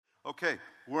Okay,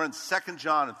 we're in 2nd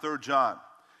John and 3rd John.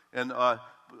 And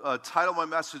title of my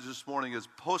message this morning is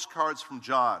Postcards from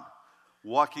John,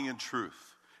 Walking in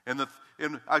Truth. And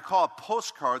I call it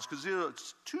postcards because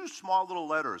it's two small little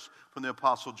letters from the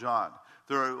Apostle John.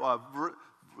 There are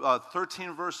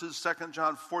 13 verses, 2nd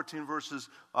John, 14 verses,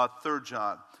 3rd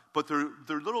John. But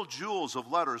they're little jewels of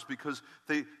letters because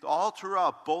they all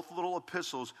throughout both little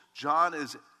epistles, John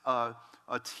is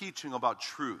teaching about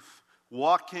truth,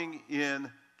 walking in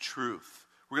truth.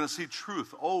 We're going to see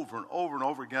truth over and over and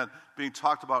over again being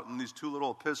talked about in these two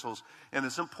little epistles. And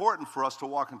it's important for us to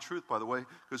walk in truth, by the way,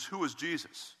 because who is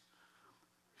Jesus?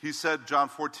 He said, John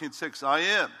 14:6, I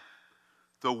am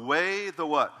the way, the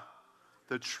what?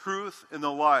 The truth and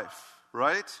the life,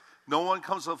 right? No one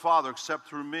comes to the Father except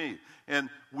through me. And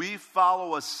we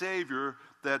follow a Savior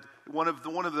that one of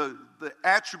the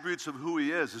attributes of who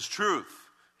he is truth.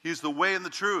 He's the way and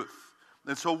the truth.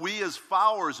 And so we as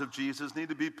followers of Jesus need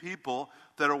to be people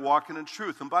that are walking in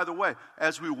truth. And by the way,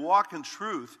 as we walk in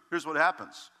truth, here's what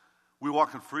happens. We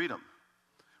walk in freedom.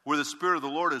 Where the Spirit of the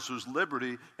Lord is, there's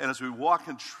liberty. And as we walk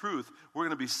in truth, we're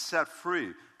going to be set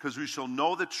free. Because we shall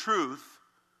know the truth.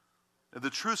 And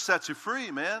the truth sets you free,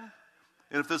 man.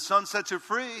 And if the Son sets you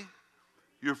free,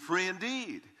 you're free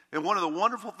indeed. And one of the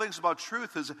wonderful things about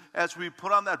truth is as we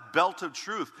put on that belt of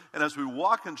truth and as we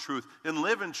walk in truth and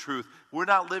live in truth, we're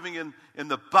not living in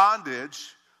the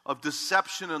bondage of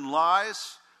deception and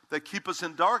lies that keep us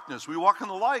in darkness. We walk in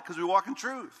the light because we walk in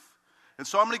truth. And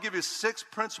so I'm going to give you 6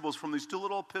 principles from these 2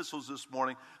 little epistles this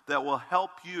morning that will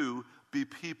help you be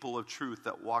people of truth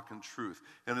that walk in truth.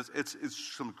 And it's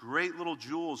some great little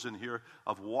jewels in here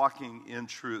of walking in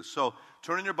truth. So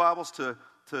turn in your Bibles to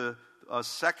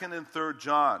 2nd and 3rd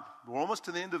John. We're almost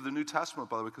to the end of the New Testament,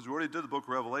 by the way, because we already did the book of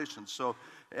Revelation. So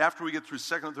after we get through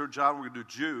 2nd and 3rd John, we're going to do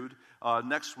Jude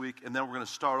next week, and then we're going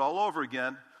to start all over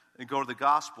again and go to the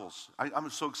Gospels. I'm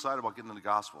so excited about getting into the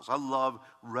Gospels. I love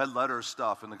red letter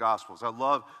stuff in the Gospels. I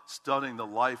love studying the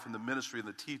life and the ministry and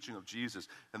the teaching of Jesus,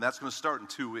 and that's going to start in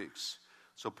 2 weeks.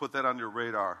 So put that on your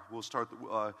radar. We'll start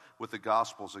with the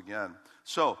Gospels again.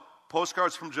 So,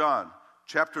 postcards from John.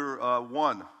 Chapter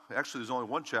 1. Actually, there's only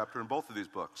one chapter in both of these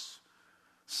books.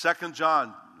 2nd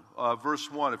John,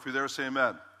 verse 1. If you're there, say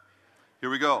amen. Here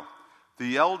we go.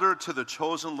 The elder to the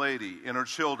chosen lady and her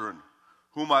children,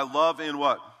 whom I love in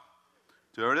what?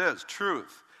 There it is,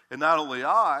 truth. And not only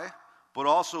I, but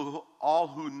also all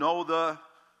who know the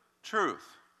truth.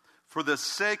 For the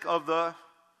sake of the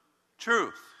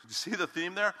truth. You see the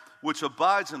theme there? Which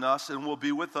abides in us and will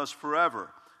be with us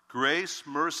forever. Grace,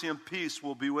 mercy, and peace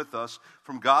will be with us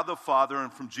from God the Father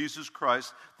and from Jesus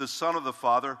Christ, the Son of the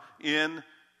Father, in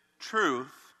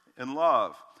truth and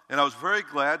love. And I was very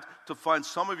glad to find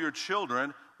some of your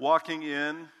children walking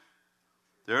in,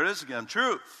 there it is again,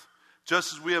 truth.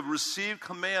 Just as we have received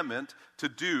commandment to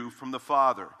do from the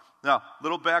Father. Now,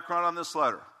 little background on this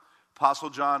letter. Apostle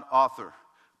John, author.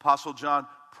 Apostle John,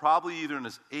 probably either in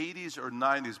his 80s or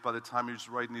 90s by the time he was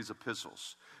writing these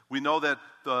epistles. We know that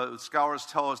the scholars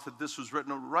tell us that this was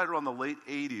written right around the late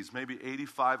 80s, maybe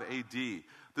 85 AD.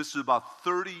 This is about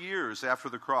 30 years after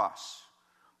the cross.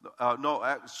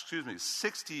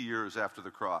 60 years after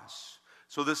the cross.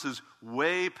 So this is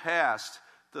way past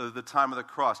the time of the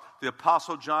cross. The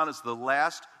Apostle John is the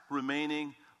last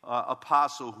remaining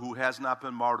apostle who has not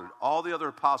been martyred. All the other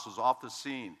apostles off the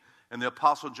scene. And the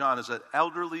Apostle John is an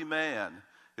elderly man,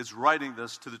 is writing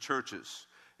this to the churches.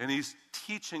 And he's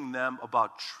teaching them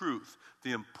about truth,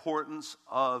 the importance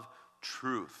of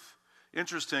truth.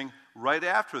 Interesting, right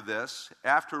after this,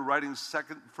 after writing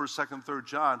 1st, 2nd, 3rd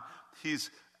John,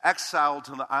 he's exiled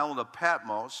to the island of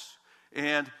Patmos.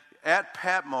 And at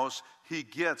Patmos, he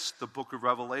gets the book of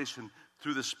Revelation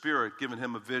through the Spirit giving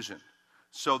him a vision.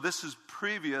 So this is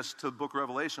previous to the book of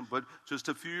Revelation, but just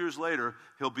a few years later,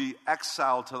 he'll be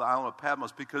exiled to the island of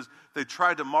Patmos because they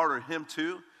tried to martyr him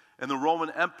too. And the Roman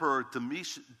Emperor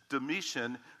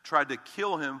Domitian tried to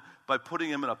kill him by putting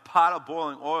him in a pot of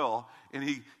boiling oil. And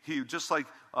he just like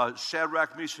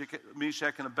Shadrach,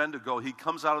 Meshach, and Abednego, he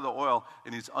comes out of the oil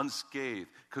and he's unscathed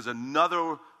because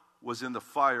another was in the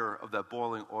fire of that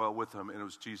boiling oil with him, and it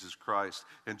was Jesus Christ.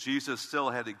 And Jesus still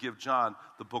had to give John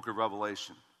the book of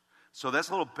Revelation. So that's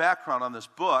a little background on this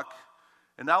book.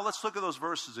 And now let's look at those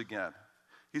verses again.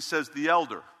 He says, the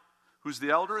elder. Who's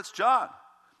the elder? It's John.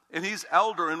 And he's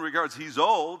elder in regards, he's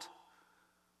old,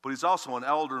 but he's also an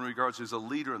elder in regards he's a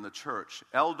leader in the church.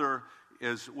 Elder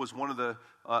was one of the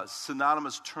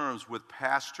synonymous terms with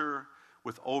pastor,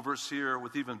 with overseer,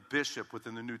 with even bishop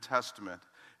within the New Testament.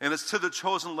 And it's to the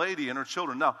chosen lady and her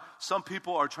children. Now, some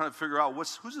people are trying to figure out,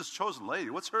 who's this chosen lady?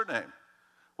 What's her name?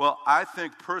 Well, I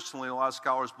think personally, a lot of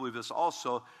scholars believe this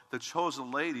also, the chosen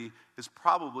lady is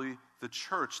probably the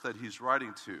church that he's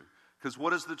writing to. Because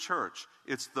what is the church?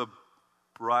 It's the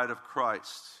bride of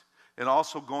Christ. And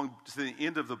also going to the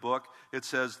end of the book, it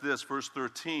says this, verse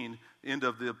 13, end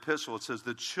of the epistle, it says,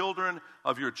 the children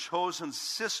of your chosen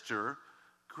sister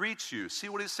greet you. See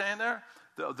what he's saying there?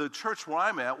 The church where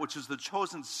I'm at, which is the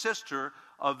chosen sister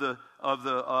of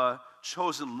the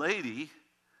chosen lady.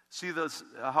 See this,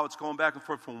 how it's going back and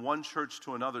forth from one church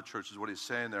to another church is what he's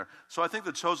saying there. So I think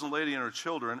the chosen lady and her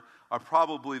children are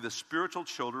probably the spiritual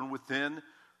children within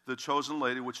the chosen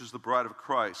lady, which is the bride of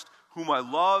Christ, whom I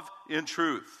love in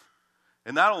truth.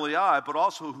 And not only I, but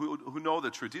also who know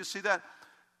the truth. Do you see that?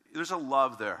 There's a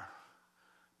love there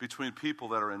between people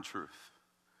that are in truth.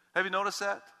 Have you noticed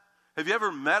that? Have you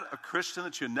ever met a Christian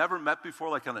that you never met before,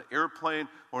 like on an airplane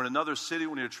or in another city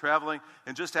when you're traveling,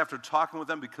 and just after talking with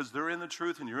them because they're in the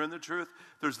truth and you're in the truth,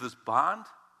 there's this bond?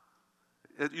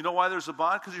 You know why there's a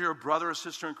bond? Because you're a brother or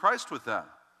sister in Christ with them.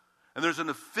 And there's an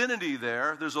affinity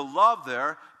there, there's a love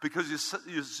there, because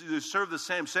you serve the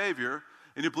same Savior,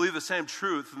 and you believe the same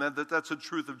truth, and that's the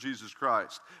truth of Jesus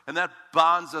Christ. And that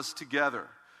bonds us together.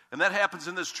 And that happens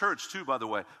in this church too, by the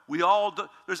way.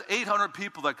 There's 800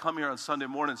 people that come here on Sunday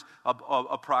mornings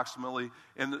approximately,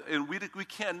 and we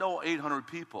can't know 800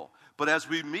 people. But as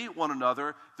we meet one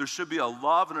another, there should be a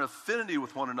love and an affinity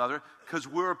with one another because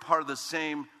we're a part of the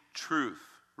same truth,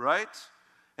 right?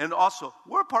 And also,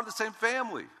 we're a part of the same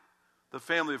family, the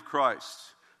family of Christ.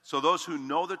 So those who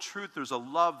know the truth, there's a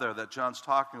love there that John's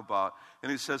talking about. And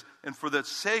he says, and for the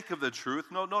sake of the truth,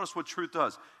 notice what truth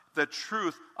does. That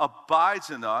truth abides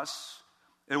in us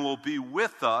and will be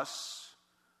with us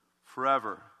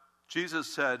forever. Jesus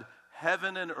said,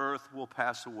 heaven and earth will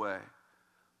pass away,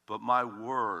 but my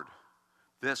word,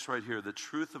 this right here, the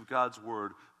truth of God's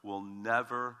word will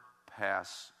never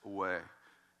pass away.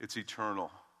 It's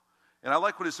eternal. And I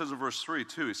like what he says in verse 3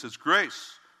 too. He says,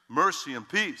 grace, mercy, and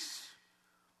peace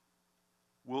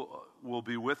will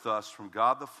be with us from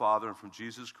God the Father and from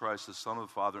Jesus Christ, the Son of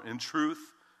the Father, in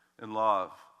truth and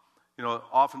love. You know,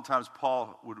 oftentimes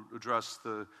Paul would address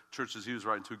the churches he was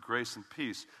writing to, grace and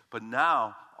peace. But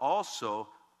now, also,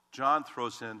 John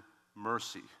throws in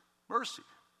mercy. Mercy.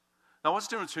 Now, what's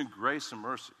the difference between grace and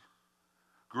mercy?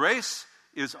 Grace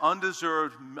is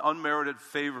undeserved, unmerited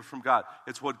favor from God.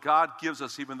 It's what God gives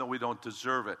us even though we don't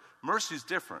deserve it. Mercy is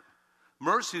different.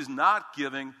 Mercy is not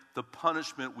giving the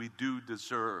punishment we do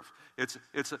deserve.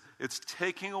 It's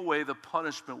taking away the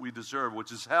punishment we deserve,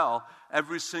 which is hell.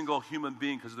 Every single human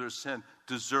being, because of their sin,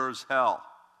 deserves hell.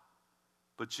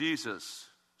 But Jesus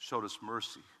showed us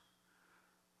mercy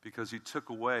because he took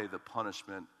away the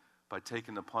punishment by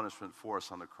taking the punishment for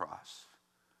us on the cross.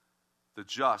 The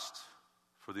just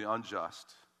for the unjust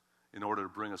in order to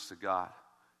bring us to God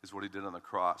is what he did on the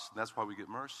cross. And that's why we get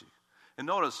mercy. And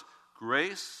notice,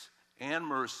 grace and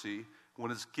mercy, when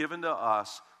it's given to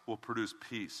us, will produce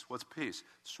peace. What's peace?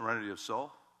 Serenity of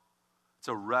soul. It's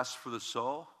a rest for the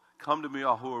soul. Come to me,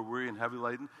 all who are weary and heavy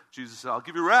laden. Jesus said, I'll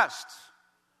give you rest.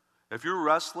 If you're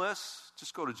restless,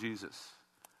 just go to Jesus,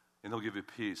 and he'll give you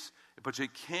peace. But you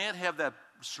can't have that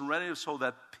serenity of soul,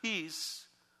 that peace,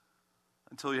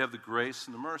 until you have the grace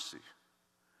and the mercy.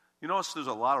 You notice there's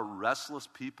a lot of restless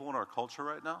people in our culture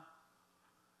right now?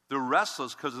 They're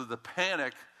restless because of the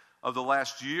panic of the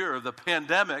last year, of the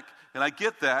pandemic, and I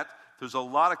get that. There's a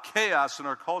lot of chaos in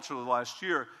our culture the last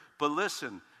year, but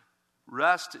listen,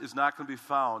 rest is not going to be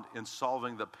found in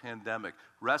solving the pandemic.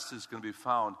 Rest is going to be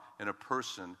found in a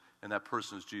person, and that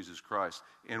person is Jesus Christ.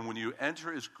 And when you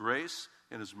enter his grace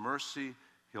and his mercy,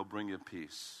 he'll bring you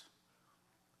peace.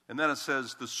 And then it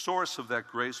says the source of that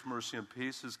grace, mercy, and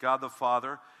peace is God the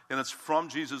Father, and it's from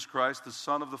Jesus Christ, the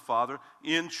Son of the Father,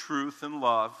 in truth and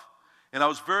love. And I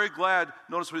was very glad,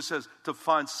 notice what he says, to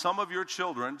find some of your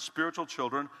children, spiritual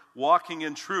children, walking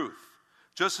in truth,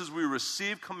 just as we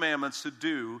receive commandments to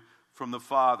do from the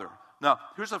Father. Now,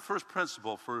 here's the first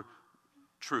principle for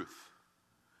truth.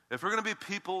 If we're going to be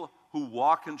people who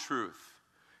walk in truth,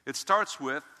 it starts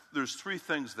with, there's three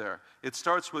things there. It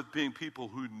starts with being people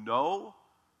who know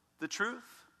the truth.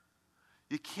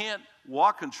 You can't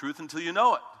walk in truth until you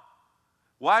know it.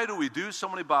 Why do we do so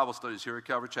many Bible studies here at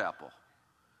Calvary Chapel?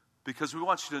 Because we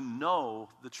want you to know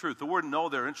the truth. The word know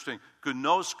there, interesting,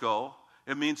 gnosko,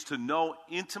 it means to know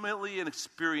intimately and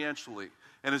experientially.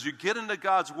 And as you get into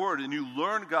God's word and you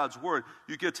learn God's word,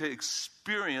 you get to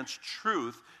experience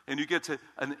truth and you get to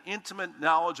an intimate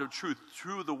knowledge of truth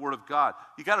through the word of God.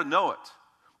 You got to know it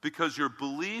because your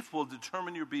belief will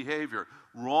determine your behavior.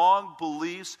 Wrong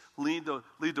beliefs lead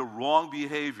to wrong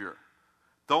behavior.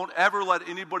 Don't ever let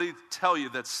anybody tell you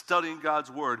that studying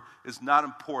God's Word is not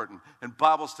important and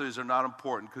Bible studies are not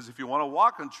important. Because if you want to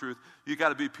walk in truth, you got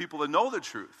to be people that know the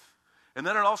truth. And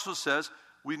then it also says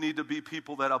we need to be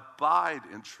people that abide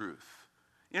in truth.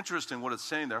 Interesting what it's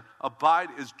saying there. Abide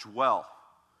is dwell.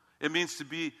 It means to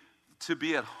be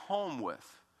at home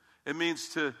with. It means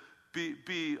to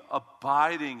be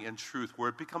abiding in truth, where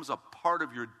it becomes a part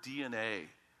of your DNA.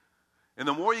 And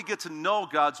the more you get to know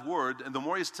God's Word, and the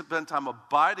more you spend time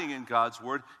abiding in God's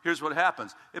Word, here's what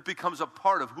happens. It becomes a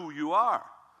part of who you are.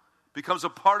 It becomes a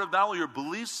part of not only your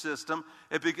belief system,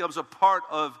 it becomes a part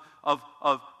of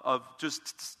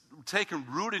just taking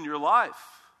root in your life.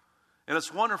 And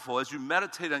it's wonderful. As you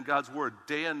meditate on God's Word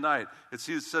day and night, it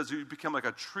says you become like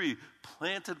a tree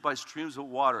planted by streams of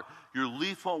water. Your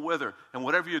leaf won't wither, and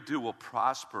whatever you do will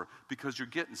prosper because you're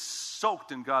getting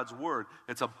soaked in God's Word.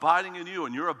 It's abiding in you,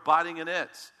 and you're abiding in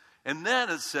it. And then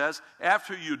it says,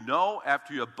 after you know,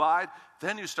 after you abide,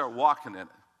 then you start walking in it.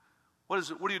 What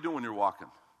do you do when you're walking?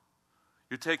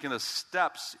 You're taking the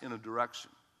steps in a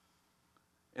direction.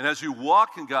 And as you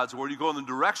walk in God's Word, you go in the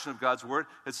direction of God's Word.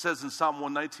 It says in Psalm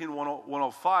 119,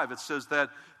 105, it says that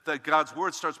God's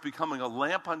Word starts becoming a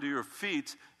lamp under your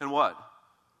feet and what?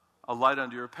 A light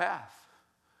under your path.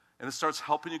 And it starts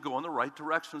helping you go in the right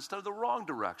direction instead of the wrong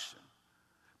direction.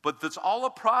 But that's all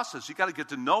a process. You got to get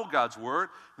to know God's Word,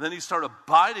 and then you start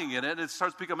abiding in it, and it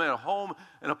starts becoming a home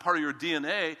and a part of your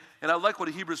DNA. And I like what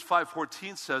Hebrews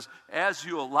 5:14 says. As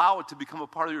you allow it to become a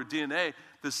part of your DNA,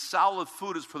 the solid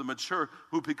food is for the mature,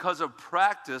 who because of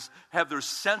practice have their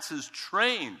senses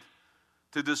trained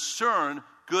to discern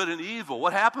good and evil.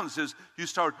 What happens is you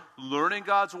start learning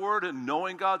God's Word and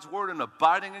knowing God's Word and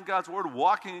abiding in God's Word,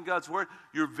 walking in God's Word.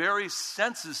 Your very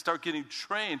senses start getting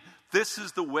trained. This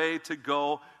is the way to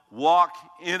go. Walk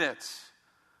in it.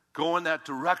 Go in that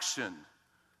direction.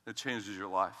 It changes your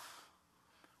life.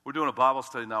 We're doing a Bible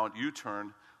study now at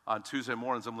U-Turn. On Tuesday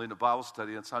mornings, I'm leading a Bible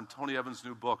study. It's on Tony Evans'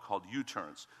 new book called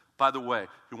U-Turns. By the way,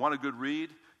 if you want a good read,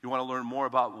 you want to learn more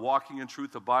about walking in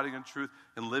truth, abiding in truth,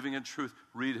 and living in truth,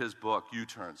 read his book,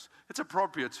 U-Turns. It's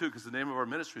appropriate, too, because the name of our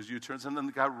ministry is U-Turns, and then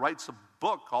the guy writes a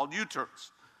book called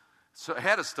U-Turns. So I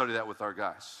had to study that with our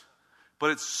guys.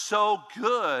 But it's so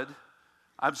good.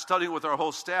 I'm studying with our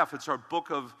whole staff. It's our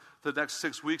book of the next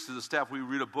 6 weeks as a staff. We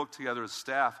read a book together as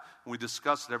staff, and we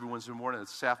discuss it every Wednesday morning at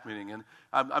staff meeting. And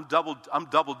I'm double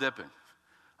dipping.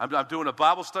 I'm doing a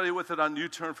Bible study with it on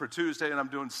U-Turn for Tuesday, and I'm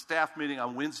doing staff meeting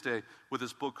on Wednesday with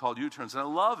this book called U-Turns. And I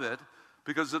love it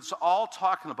because it's all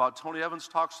talking about, Tony Evans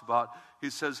talks about, he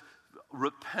says,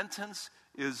 repentance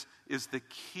is the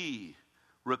key.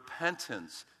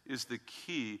 Repentance is the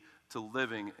key to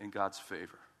living in God's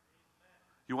favor.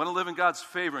 You want to live in God's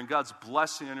favor and God's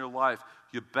blessing in your life,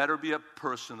 you better be a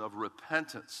person of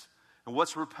repentance. And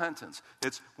what's repentance?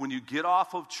 It's when you get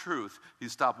off of truth, you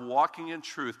stop walking in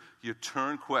truth, you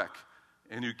turn quick,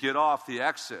 and you get off the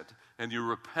exit, and you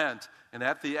repent, and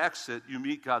at the exit, you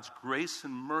meet God's grace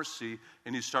and mercy,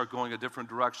 and you start going a different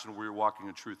direction where you're walking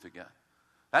in truth again.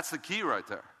 That's the key right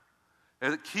there.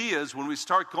 And the key is when we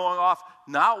start going off,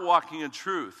 not walking in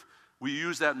truth, we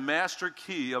use that master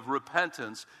key of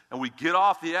repentance, and we get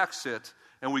off the exit,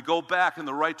 and we go back in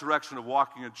the right direction of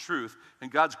walking in truth. And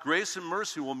God's grace and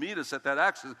mercy will meet us at that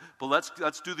exit. But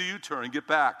let's do the U-turn and get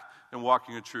back and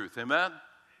walking in truth. Amen?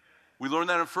 We learned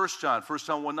that in 1 John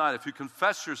 1:9. If you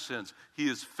confess your sins, he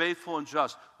is faithful and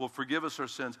just, will forgive us our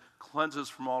sins, cleanse us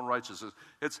from all unrighteousness.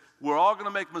 We're all going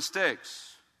to make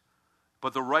mistakes.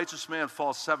 But the righteous man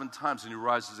falls 7 times and he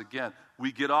rises again.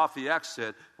 We get off the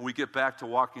exit and we get back to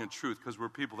walking in truth because we're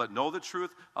people that know the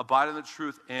truth, abide in the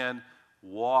truth, and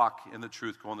walk in the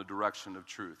truth, go in the direction of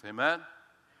truth. Amen?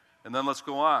 And then let's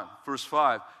go on. Verse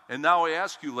 5. And now I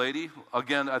ask you, lady,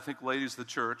 again, I think ladies, the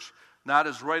church, not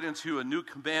as write unto you a new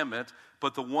commandment,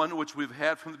 but the one which we've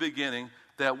had from the beginning,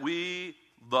 that we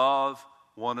love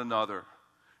one another.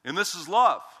 And this is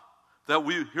love.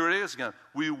 Here it is again.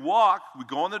 We walk, we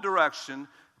go in the direction,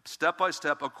 step by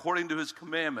step, according to his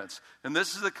commandments. And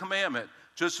this is the commandment,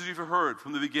 just as you've heard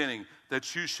from the beginning,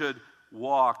 that you should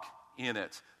walk in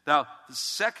it. Now, the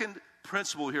second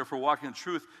principle here for walking in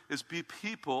truth is be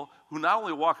people who not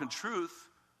only walk in truth,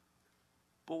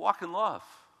 but walk in love.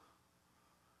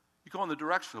 You go in the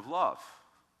direction of love.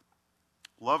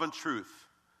 Love and truth,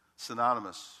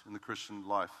 synonymous in the Christian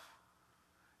life.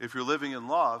 If you're living in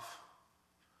love,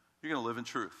 you're going to live in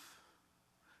truth.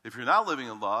 If you're not living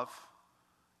in love,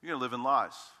 you're going to live in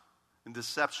lies, in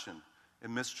deception,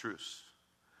 in mistruths.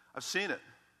 I've seen it.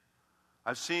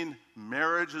 I've seen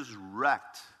marriages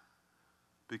wrecked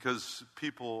because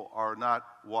people are not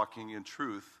walking in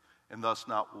truth and thus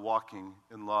not walking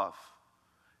in love.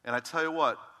 And I tell you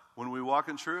what, when we walk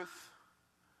in truth,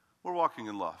 we're walking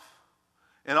in love.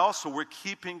 And also, we're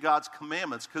keeping God's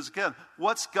commandments. Because again,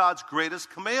 what's God's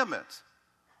greatest commandment?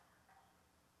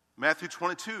 Matthew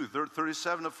 22,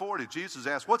 37 to 40. Jesus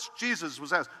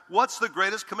was asked, what's the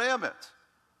greatest commandment?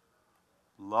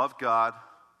 Love God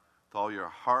with all your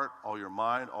heart, all your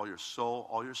mind, all your soul,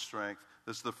 all your strength.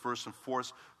 This is the first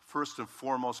and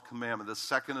foremost commandment. The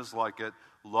second is like it.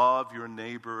 Love your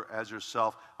neighbor as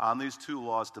yourself. On these two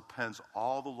laws depends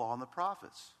all the law and the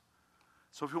prophets.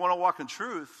 So if you want to walk in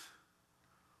truth,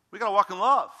 we got to walk in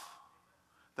love.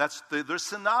 They're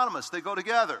synonymous. They go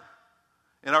together.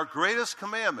 And our greatest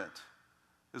commandment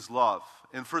is love.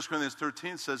 And 1 Corinthians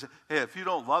 13 says, hey, if you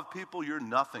don't love people, you're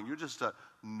nothing. You're just a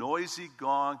noisy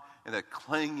gong and a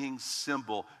clanging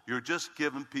cymbal. You're just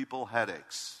giving people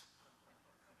headaches.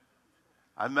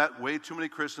 I've met way too many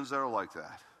Christians that are like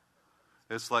that.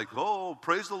 It's like, oh,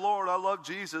 praise the Lord, I love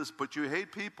Jesus, but you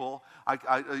hate people.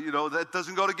 That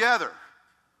doesn't go together.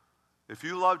 If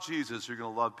you love Jesus, you're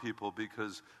going to love people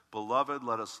because, beloved,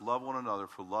 let us love one another,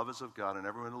 for love is of God, and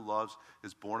everyone who loves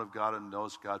is born of God and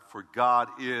knows God, for God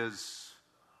is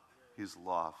His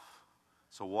love.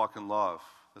 So walk in love.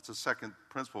 That's the second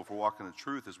principle for walking in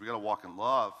truth, is we got to walk in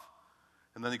love.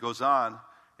 And then he goes on,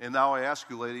 and now I ask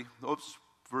you, lady,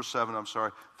 verse 7, I'm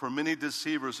sorry, for many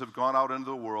deceivers have gone out into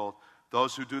the world,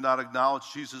 those who do not acknowledge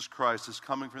Jesus Christ as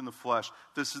coming from the flesh.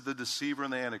 This is the deceiver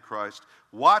and the Antichrist.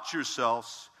 Watch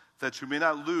yourselves, that you may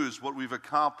not lose what we've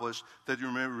accomplished, that you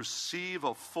may receive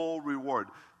a full reward.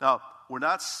 Now, we're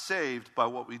not saved by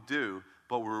what we do,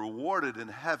 but we're rewarded in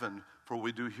heaven for what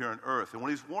we do here on earth. And what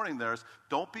he's warning there is,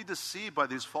 don't be deceived by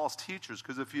these false teachers,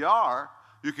 because if you are,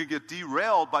 you can get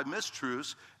derailed by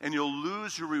mistruths, and you'll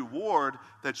lose your reward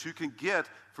that you can get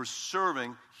for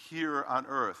serving here on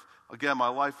earth. Again, my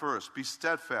life verse, be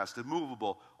steadfast,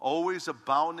 immovable, always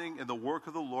abounding in the work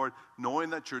of the Lord,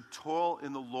 knowing that your toil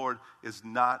in the Lord is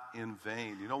not in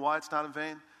vain. You know why it's not in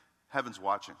vain? Heaven's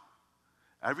watching.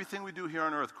 Everything we do here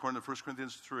on earth, according to 1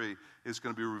 Corinthians 3, is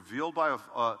going to be revealed by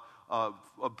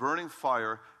a burning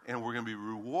fire, and we're going to be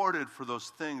rewarded for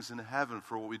those things in heaven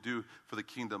for what we do for the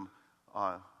kingdom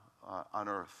on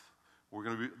earth. We're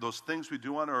going to be, those things we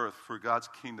do on earth for God's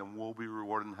kingdom will be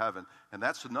rewarded in heaven. And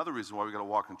that's another reason why we got to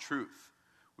walk in truth.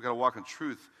 We got to walk in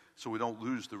truth so we don't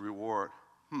lose the reward.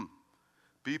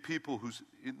 Be people who's...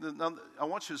 Now, I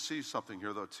want you to see something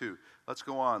here, though, too. Let's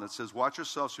go on. It says, watch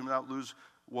yourselves, so you may not lose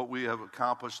what we have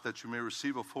accomplished, that you may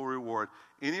receive a full reward.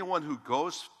 Anyone who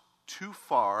goes too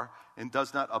far and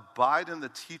does not abide in the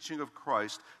teaching of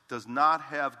Christ does not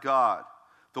have God.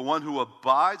 The one who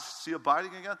abides, see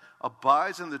abiding again?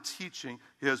 Abides in the teaching,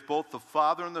 he has both the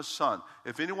Father and the Son.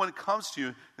 If anyone comes to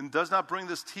you and does not bring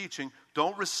this teaching,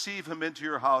 don't receive him into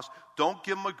your house. Don't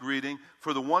give him a greeting,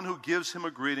 for the one who gives him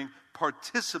a greeting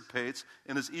participates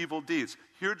in his evil deeds.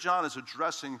 Here John is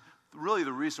addressing really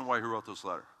the reason why he wrote this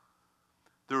letter.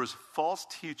 There was false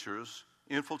teachers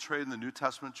infiltrating the New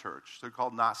Testament church. They're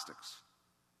called Gnostics.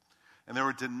 And they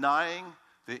were denying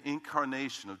the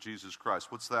incarnation of Jesus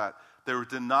Christ. What's that? They were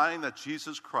denying that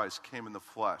Jesus Christ came in the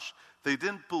flesh. They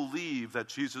didn't believe that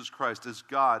Jesus Christ, as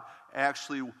God,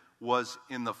 actually was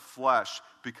in the flesh,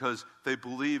 because they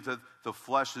believed that the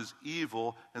flesh is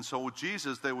evil. And so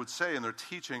Jesus, they would say in their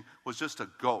teaching, was just a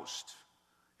ghost.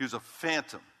 He was a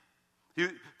phantom.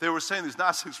 They were saying, these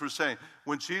Gnostics were saying,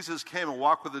 when Jesus came and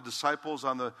walked with the disciples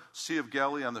on the Sea of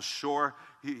Galilee, on the shore,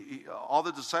 all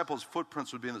the disciples'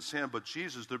 footprints would be in the sand, but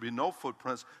Jesus, there'd be no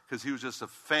footprints because he was just a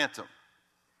phantom.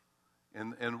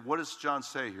 And what does John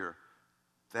say here?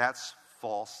 That's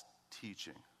false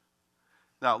teaching.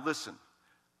 Now, listen,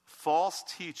 false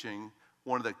teaching,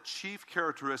 one of the chief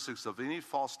characteristics of any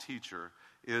false teacher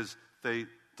is they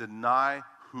deny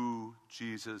who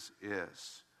Jesus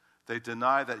is. They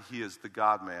deny that he is the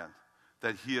God-man,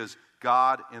 that he is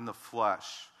God in the flesh.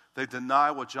 They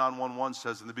deny what John 1:1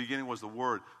 says, in the beginning was the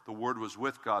Word was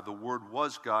with God, the Word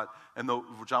was God, and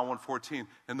John 1:14,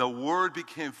 and the Word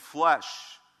became flesh,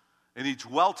 and he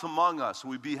dwelt among us,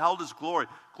 and we beheld his glory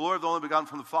of the only begotten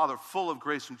from the Father, full of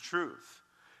grace and truth.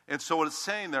 And so what it's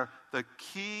saying there, the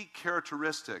key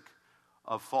characteristic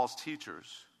of false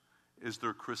teachers is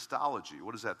their Christology.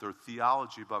 What is that? Their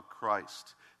theology about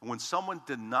Christ. And when someone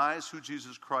denies who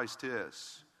Jesus Christ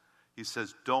is, he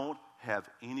says, don't have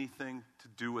anything to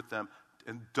do with them,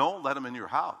 and don't let them in your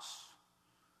house.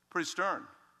 Pretty stern.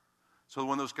 So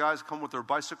when those guys come with their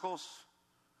bicycles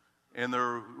and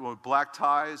their black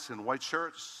ties and white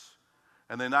shirts,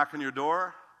 and they knock on your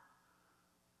door,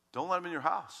 don't let them in your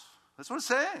house. That's what it's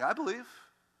saying, I believe.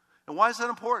 And why is that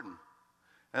important?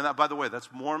 And that, by the way, that's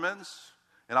Mormons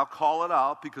And I'll call it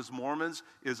out because Mormons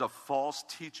is a false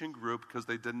teaching group because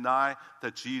they deny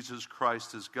that Jesus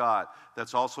Christ is God.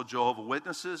 That's also Jehovah's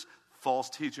Witnesses, false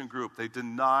teaching group. They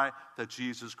deny that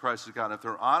Jesus Christ is God. And if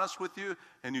they're honest with you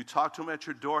and you talk to them at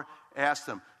your door, ask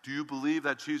them, do you believe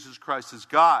that Jesus Christ is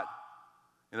God?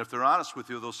 And if they're honest with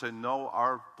you, they'll say, no,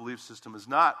 our belief system is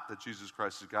not that Jesus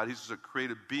Christ is God. He's just a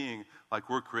created being like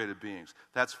we're created beings.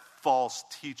 That's false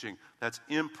teaching. That's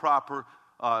improper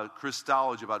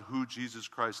Christology about who Jesus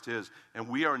Christ is. And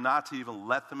we are not to even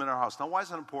let them in our house. Now, why is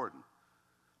that important?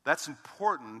 That's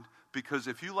important because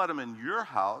if you let them in your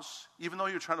house, even though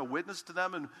you're trying to witness to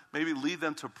them and maybe lead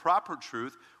them to proper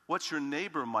truth, what your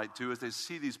neighbor might do is they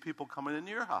see these people coming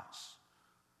into your house.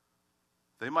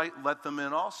 They might let them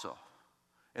in also.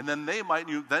 And then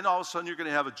then all of a sudden you're going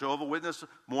to have a Jehovah's Witness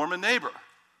Mormon neighbor.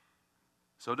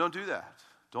 So don't do that.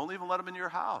 Don't even let them in your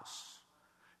house.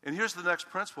 And here's the next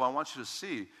principle I want you to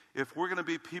see. If we're going to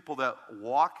be people that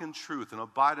walk in truth and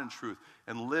abide in truth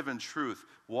and live in truth,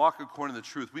 walk according to the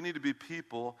truth, we need to be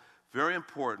people, very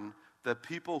important, that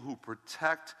people who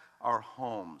protect our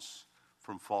homes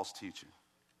from false teaching.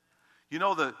 You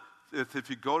know that if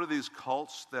you go to these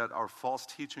cults that are false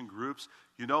teaching groups,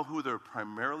 you know who they're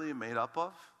primarily made up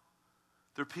of?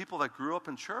 They're people that grew up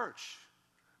in church,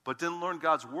 but didn't learn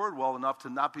God's word well enough to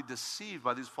not be deceived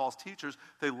by these false teachers.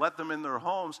 They let them in their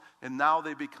homes, and now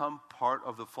they become part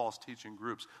of the false teaching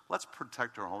groups. Let's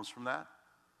protect our homes from that.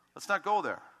 Let's not go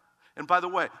there. And by the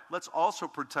way, let's also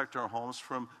protect our homes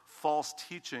from false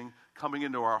teaching coming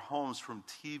into our homes from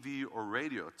TV or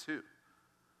radio too.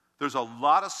 There's a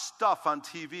lot of stuff on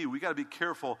TV. We got to be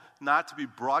careful not to be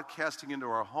broadcasting into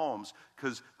our homes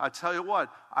because I tell you what,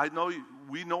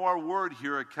 we know our word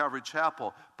here at Calvary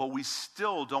Chapel, but we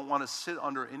still don't want to sit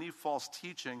under any false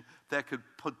teaching that could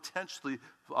potentially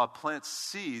plant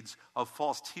seeds of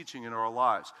false teaching in our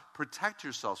lives. Protect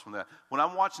yourselves from that. When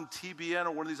I'm watching TBN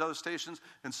or one of these other stations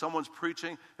and someone's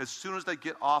preaching, as soon as they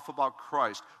get off about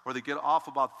Christ or they get off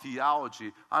about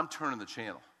theology, I'm turning the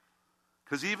channel.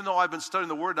 Because even though I've been studying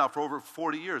the Word now for over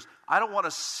 40 years, I don't want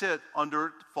to sit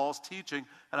under false teaching,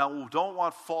 and I don't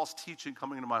want false teaching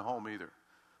coming into my home either.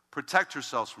 Protect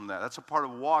yourselves from that. That's a part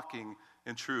of walking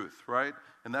in truth, right?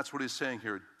 And that's what he's saying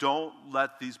here. Don't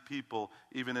let these people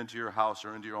even into your house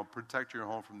or into your home. Protect your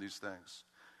home from these things.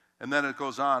 And then it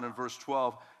goes on in verse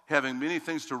 12, having many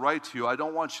things to write to you, I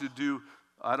don't want to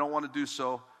do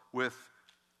so with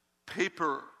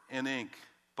paper and ink.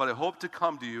 But I hope to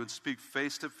come to you and speak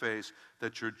face to face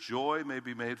that your joy may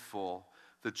be made full.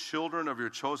 The children of your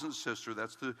chosen sister,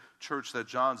 that's the church that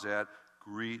John's at,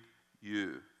 greet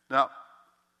you. Now,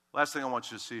 last thing I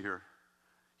want you to see here.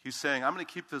 He's saying, I'm going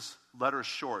to keep this letter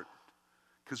short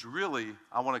because really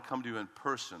I want to come to you in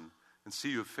person and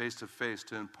see you face to face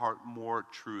to impart more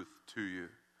truth to you.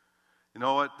 You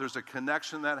know what? There's a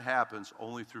connection that happens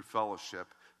only through fellowship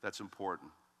that's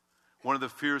important. One of the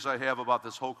fears I have about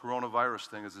this whole coronavirus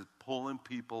thing is it's pulling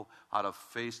people out of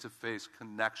face-to-face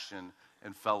connection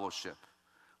and fellowship.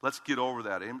 Let's get over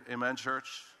that. Amen, church?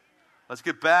 Let's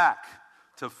get back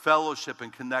to fellowship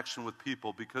and connection with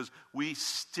people because we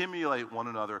stimulate one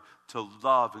another to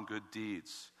love and good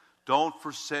deeds. Don't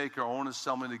forsake our own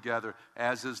assembling together,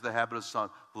 as is the habit of some.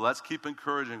 Let's keep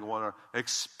encouraging one another,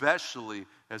 especially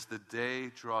as the day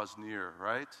draws near,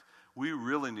 right? We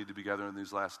really need to be together in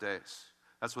these last days.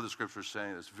 That's what the scripture is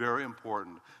saying. It's very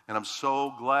important. And I'm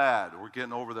so glad we're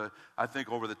getting over the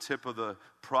tip of the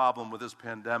problem with this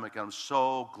pandemic. And I'm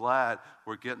so glad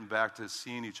we're getting back to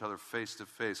seeing each other face to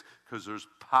face because there's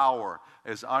power.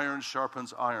 As iron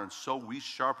sharpens iron, so we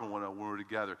sharpen one another when we're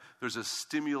together. There's a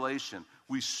stimulation.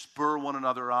 We spur one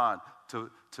another on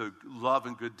to love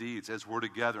and good deeds as we're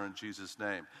together in Jesus'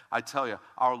 name. I tell you,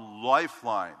 our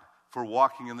lifeline for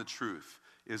walking in the truth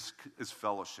is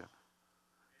fellowship.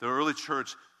 The early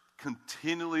church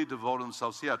continually devoted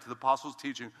themselves, to the apostles'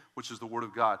 teaching, which is the word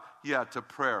of God, to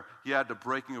prayer, to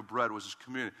breaking of bread, which is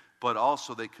community, but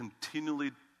also they continually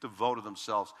devoted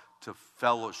themselves to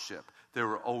fellowship. They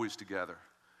were always together.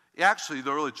 Actually,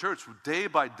 the early church, day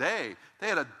by day, they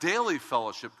had a daily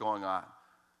fellowship going on.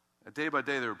 And day by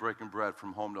day, they were breaking bread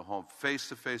from home to home,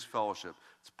 face-to-face fellowship.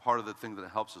 It's part of the thing that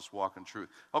helps us walk in truth.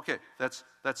 Okay, that's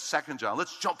 2 John.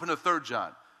 Let's jump into 3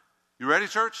 John. You ready,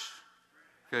 church?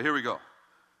 Okay, here we go.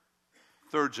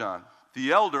 3 John.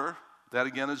 The elder, that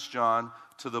again is John,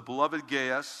 to the beloved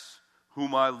Gaius,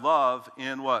 whom I love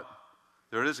in what?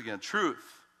 There it is again, truth.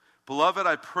 Beloved,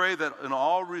 I pray that in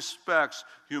all respects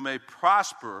you may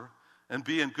prosper and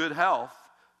be in good health,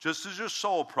 just as your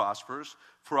soul prospers.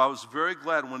 For I was very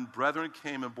glad when brethren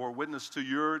came and bore witness to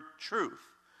your truth.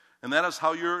 And that is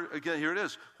how you're, again, here it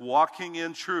is, walking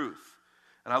in truth.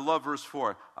 And I love verse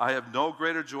 4. I have no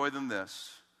greater joy than this,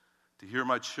 to hear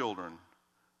my children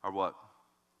are what?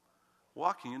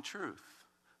 Walking in truth.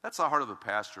 That's the heart of a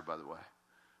pastor, by the way.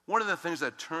 One of the things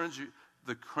that turns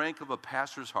the crank of a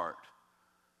pastor's heart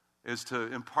is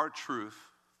to impart truth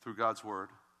through God's word,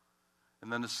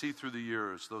 and then to see through the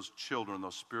years those children,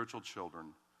 those spiritual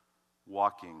children,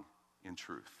 walking in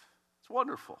truth. It's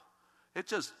wonderful. It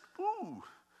just,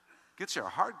 gets your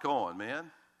heart going,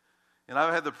 man. And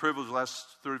I've had the privilege the last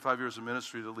 35 years of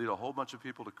ministry to lead a whole bunch of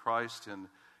people to Christ, and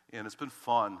it's been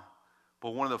fun.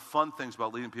 But one of the fun things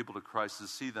about leading people to Christ is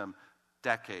to see them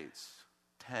decades,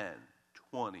 10,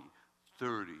 20,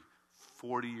 30,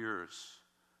 40 years,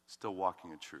 still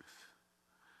walking in truth.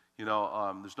 You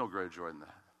know, there's no greater joy than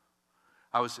that.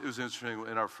 It was interesting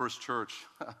in our first church.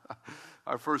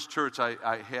 I was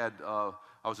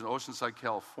in Oceanside,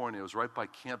 California. It was right by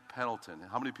Camp Pendleton.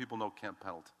 How many people know Camp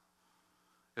Pendleton?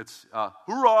 It's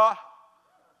hoorah!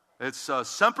 It's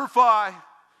Semper Fi.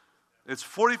 It's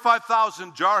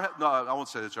 45,000 jarheads. No, I won't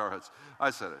say the jarheads. I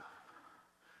said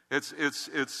it.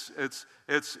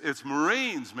 It's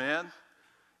Marines, man.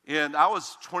 And I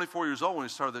was 24 years old when we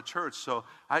started the church, so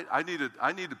I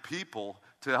needed people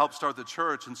to help start the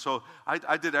church, and so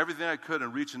I did everything I could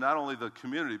in reaching not only the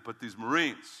community but these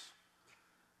Marines.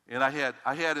 And I had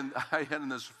in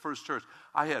this first church,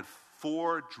 I had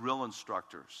 4 drill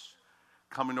instructors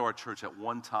coming to our church at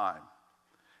one time.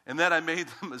 And then I made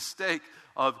the mistake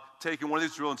of taking one of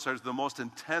these drill instructors, the most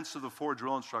intense of the 4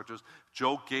 drill instructors.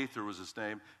 Joe Gaither was his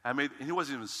name. And he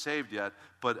wasn't even saved yet,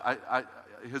 but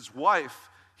his wife,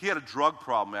 he had a drug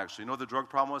problem, actually. You know what the drug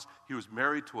problem was? He was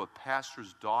married to a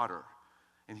pastor's daughter,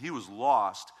 and he was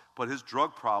lost, but his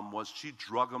drug problem was she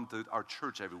drug him to our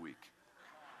church every week.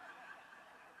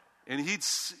 And he'd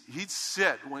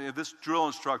sit, when this drill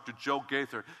instructor, Joe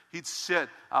Gaither, he'd sit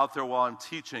out there while I'm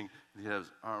teaching, and he'd have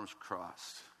his arms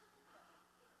crossed.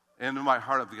 And in my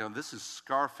heart, I'm thinking, this is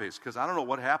Scarface, because I don't know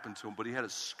what happened to him, but he had a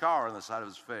scar on the side of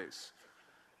his face.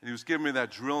 And he was giving me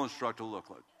that drill instructor look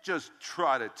like, just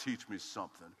try to teach me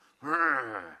something.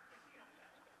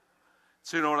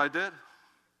 So you know what I did?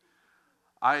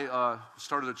 I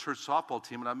started a church softball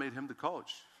team, and I made him the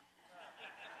coach.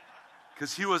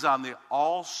 Because he was on the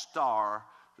all-star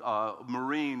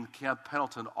Marine Camp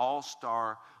Pendleton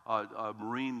all-star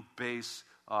Marine base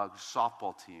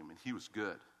softball team, and he was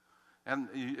good. And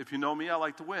if you know me, I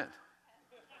like to win.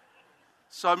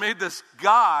 So I made this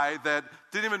guy that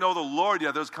didn't even know the Lord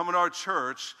yet, that was coming to our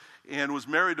church and was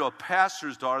married to a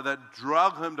pastor's daughter that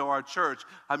drug him to our church.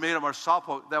 I made him our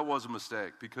softball. That was a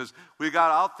mistake, because we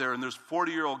got out there and there's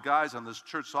 40-year-old guys on this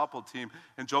church softball team,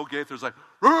 and Joe Gaither's like,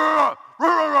 rah,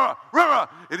 rah, rah, rah,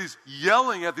 and he's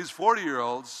yelling at these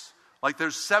 40-year-olds like they're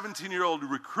 17-year-old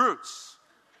recruits.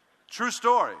 True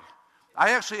story.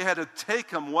 I actually had to take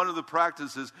him one of the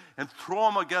practices and throw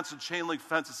him against a chain link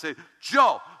fence and say,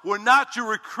 Joe, we're not your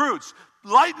recruits.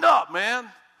 Lighten up, man.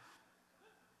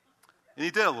 And he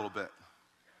did a little bit.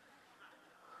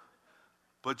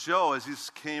 But Joe, as he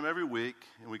came every week,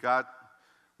 and we got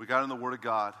in the Word of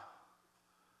God,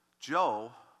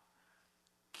 Joe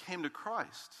came to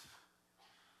Christ.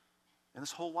 And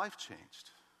his whole life changed.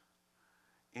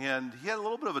 And he had a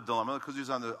little bit of a dilemma because he was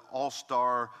on the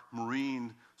all-star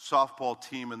Marine softball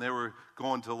team, and they were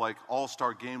going to like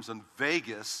all-star games in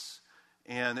Vegas,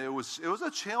 and it was a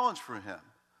challenge for him.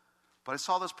 But I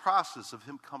saw this process of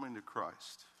him coming to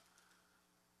Christ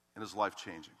and his life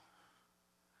changing.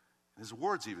 And his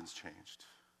words even changed.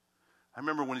 I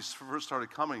remember when he first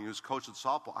started coming, he was coaching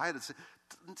softball. I had to say,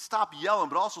 stop yelling,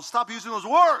 but also stop using those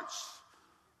words.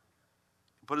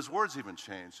 But his words even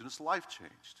changed, and his life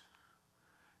changed.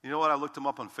 You know what? I looked him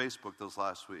up on Facebook this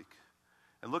last week.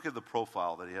 And look at the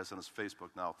profile that he has on his Facebook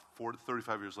now,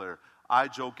 35 years later. I,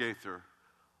 Joe Gaither,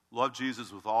 love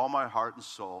Jesus with all my heart and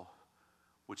soul,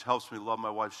 which helps me love my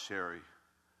wife, Sherry,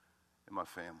 and my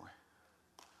family.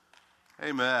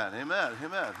 Amen, amen,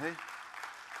 amen. Hey,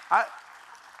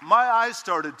 my eyes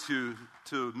started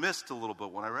to mist a little bit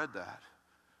when I read that.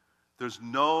 There's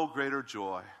no greater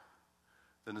joy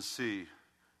than to see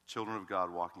children of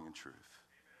God walking in truth.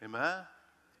 Amen?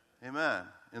 Amen.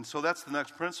 And so that's the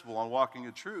next principle on walking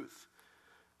in truth.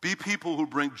 Be people who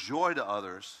bring joy to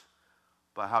others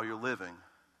by how you're living,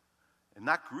 and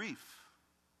not grief.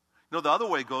 You know, the other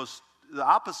way goes, the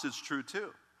opposite's true too.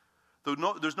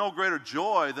 There's no greater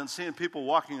joy than seeing people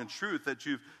walking in truth that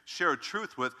you've shared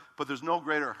truth with, but there's no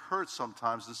greater hurt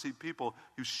sometimes to see people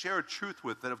you share truth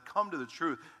with that have come to the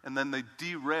truth, and then they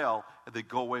derail and they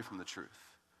go away from the truth.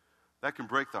 That can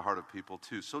break the heart of people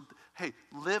too. So, hey,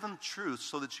 live in truth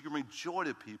so that you can bring joy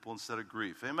to people instead of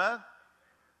grief. Amen?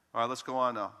 All right, let's go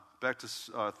on now. Back to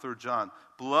 3 John.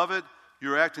 Beloved,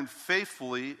 you're acting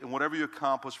faithfully in whatever you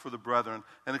accomplish for the brethren,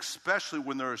 and especially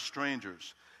when there are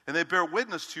strangers. And they bear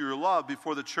witness to your love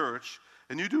before the church,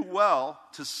 and you do well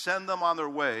to send them on their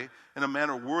way in a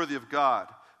manner worthy of God.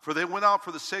 For they went out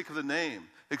for the sake of the name,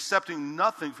 accepting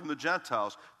nothing from the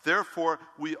Gentiles. Therefore,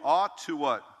 we ought to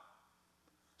what?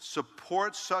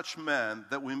 Support such men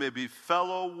that we may be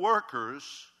fellow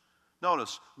workers,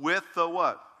 notice, with the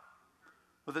what?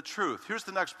 With the truth. Here's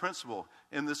the next principle,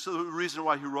 and this is the reason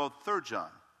why he wrote 3 John,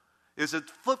 is it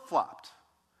flip-flopped.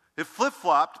 It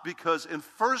flip-flopped because in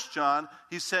 1 John,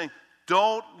 he's saying,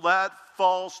 don't let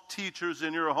false teachers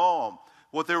in your home.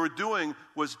 What they were doing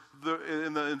was,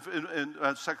 in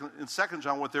 2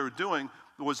 John, what they were doing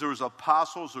was there was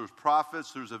apostles, there was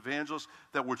prophets, there was evangelists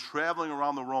that were traveling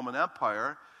around the Roman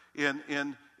Empire.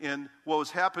 And what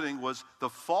was happening was the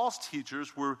false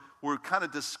teachers were kind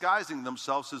of disguising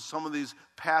themselves as some of these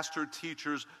pastor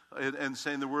teachers and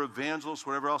saying they were evangelists,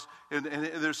 whatever else. And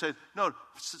they're saying, no,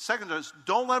 2 John,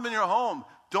 don't let them in your home.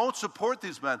 Don't support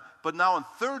these men. But now in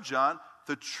 3 John,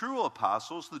 the true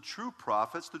apostles, the true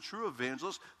prophets, the true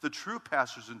evangelists, the true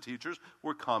pastors and teachers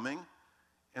were coming.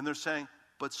 And they're saying,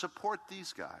 but support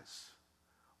these guys.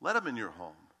 Let them in your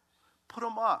home. Put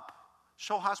them up.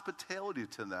 Show hospitality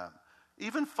to them.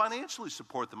 Even financially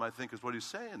support them, I think is what he's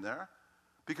saying there.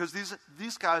 Because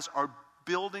these guys are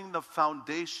building the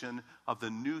foundation of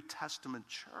the New Testament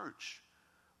church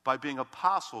by being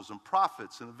apostles and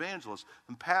prophets and evangelists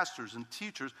and pastors and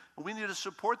teachers. And we need to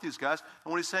support these guys.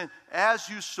 And what he's saying, as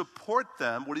you support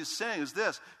them, what he's saying is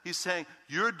this. He's saying,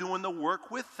 you're doing the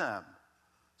work with them.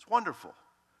 It's wonderful.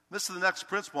 This is the next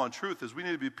principle on truth, is we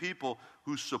need to be people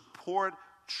who support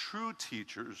true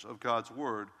teachers of God's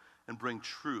word and bring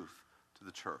truth to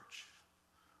the church.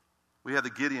 We had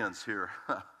the Gideons here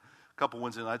a couple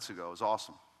Wednesday nights ago. It was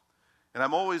awesome. And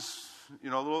I'm always,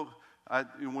 when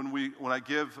I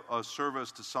give a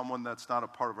service to someone that's not a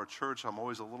part of our church, I'm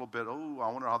always a little bit, I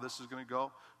wonder how this is going to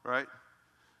go, right?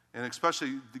 And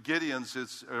especially the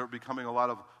Gideons are becoming a lot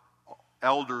of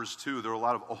elders too. There are a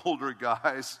lot of older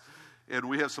guys. And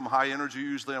we have some high energy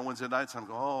usually on Wednesday nights. I'm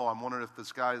going, I'm wondering if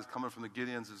this guy is coming from the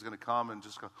Gideons is going to come and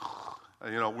just go,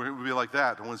 we'll be like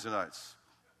that on Wednesday nights.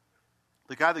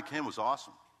 The guy that came was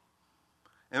awesome.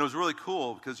 And it was really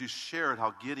cool because he shared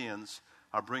how Gideons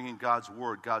are bringing God's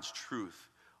word, God's truth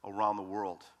around the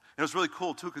world. And it was really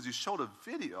cool too because he showed a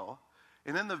video.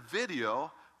 And in the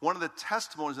video, one of the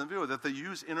testimonies in the video that they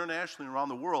use internationally around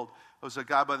the world was a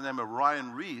guy by the name of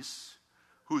Ryan Reese,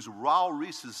 who's Raul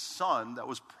Reese's son that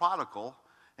was prodigal,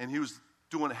 and he was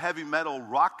doing heavy metal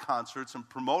rock concerts and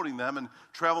promoting them and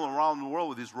traveling around the world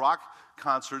with these rock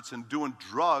concerts and doing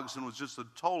drugs, and was just a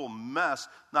total mess,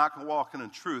 not walking in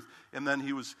truth. And then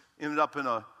he ended up in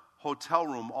a hotel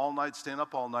room all night, staying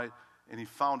up all night, and he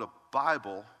found a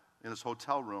Bible in his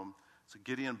hotel room. It's a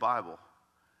Gideon Bible.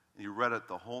 And he read it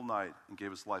the whole night and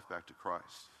gave his life back to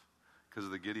Christ because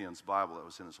of the Gideon's Bible that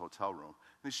was in his hotel room.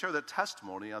 And he shared that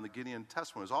testimony on the Gideon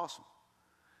testimony. It was awesome.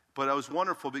 But it was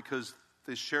wonderful because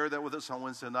they shared that with us on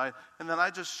Wednesday night. And then I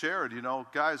just shared,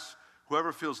 guys,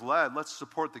 whoever feels led, let's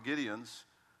support the Gideons.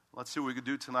 Let's see what we can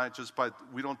do tonight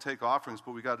we don't take offerings,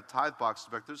 but we got a tithe box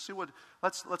back there.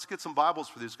 Let's get some Bibles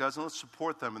for these guys and let's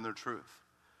support them in their truth.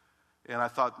 And I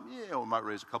thought, we might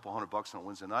raise a couple $100 on a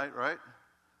Wednesday night, right?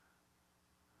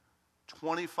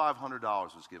 $2,500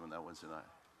 was given that Wednesday night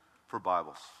for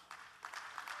Bibles.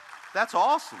 That's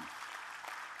awesome.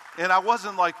 And I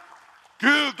wasn't like,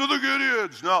 give to the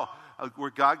Gideons. No, where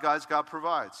God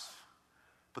provides.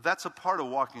 But that's a part of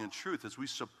walking in truth. As we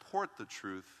support the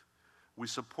truth, we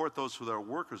support those who are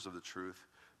workers of the truth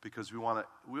because we want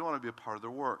to be a part of their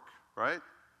work, right?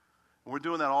 And we're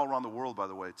doing that all around the world, by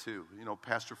the way, too.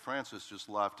 Pastor Francis just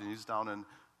left, and he's down in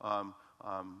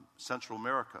Central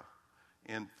America.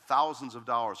 And thousands of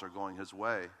dollars are going his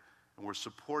way, and we're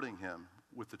supporting him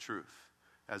with the truth.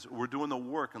 As we're doing the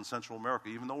work in Central America,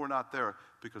 even though we're not there,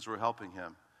 because we're helping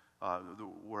him.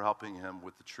 We're helping him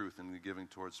with the truth and giving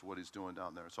towards what he's doing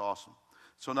down there. It's awesome.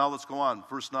 So now let's go on.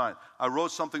 Verse 9. I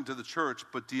wrote something to the church,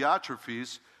 but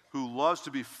Diotrephes, who loves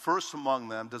to be first among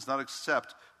them, does not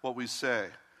accept what we say.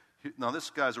 Now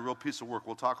this guy's a real piece of work.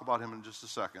 We'll talk about him in just a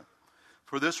second.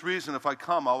 For this reason, if I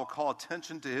come, I will call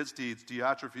attention to his deeds,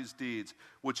 Diotrephes' deeds,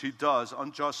 which he does,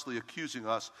 unjustly accusing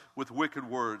us with wicked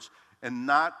words. And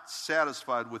not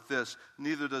satisfied with this,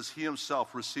 neither does he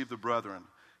himself receive the brethren.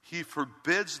 He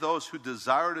forbids those who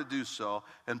desire to do so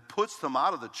and puts them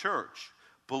out of the church.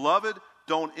 Beloved,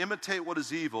 don't imitate what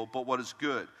is evil, but what is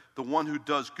good. The one who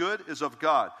does good is of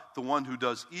God. The one who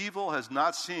does evil has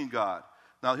not seen God.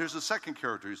 Now here's the second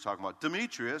character he's talking about.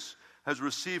 Demetrius has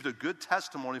received a good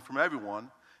testimony from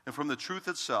everyone, and from the truth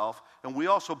itself, and we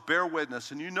also bear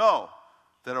witness, and you know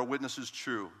that our witness is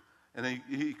true. And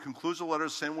he concludes the letter the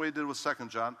same way he did with 2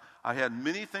 John. I had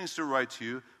many things to write to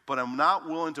you, but I'm not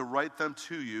willing to write them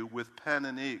to you with pen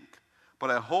and ink. But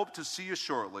I hope to see you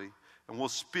shortly, and we'll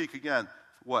speak again,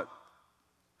 what?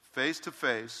 Face to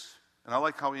face. And I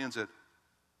like how he ends it.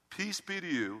 Peace be to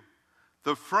you,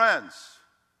 the friends.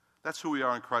 That's who we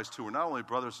are in Christ too. We're not only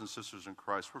brothers and sisters in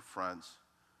Christ, we're friends.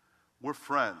 We're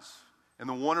friends. And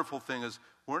the wonderful thing is,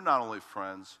 we're not only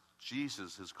friends,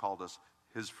 Jesus has called us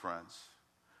his friends.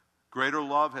 Greater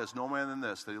love has no man than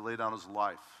this, that he laid down his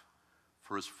life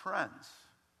for his friends.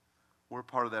 We're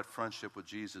part of that friendship with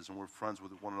Jesus, and we're friends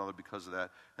with one another because of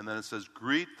that. And then it says,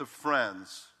 greet the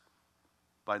friends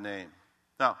by name.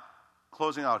 Now,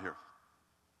 closing out here.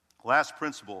 Last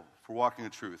principle for walking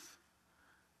in truth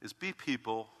is be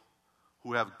people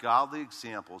who have godly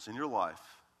examples in your life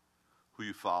who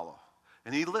you follow.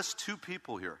 And he lists two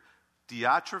people here,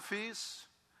 Diotrephes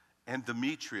and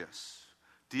Demetrius.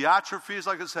 Diotrephes,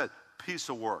 like I said, piece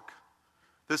of work.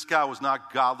 This guy was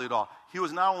not godly at all. He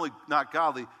was not only not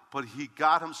godly, but he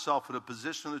got himself in a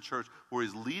position in the church where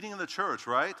he's leading in the church,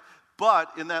 right?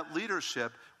 But in that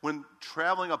leadership, when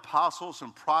traveling apostles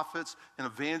and prophets and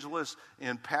evangelists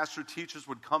and pastor teachers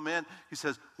would come in, he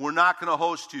says, we're not going to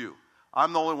host you.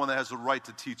 I'm the only one that has the right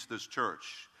to teach this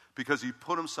church. Because he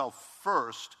put himself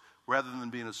first rather than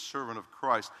being a servant of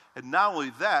Christ. And not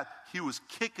only that, he was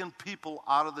kicking people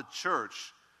out of the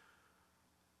church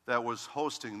that was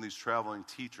hosting these traveling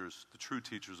teachers, the true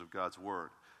teachers of God's word.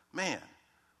 Man,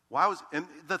 and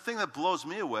the thing that blows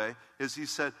me away is he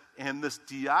said, and this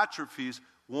Diotrephes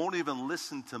won't even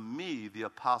listen to me, the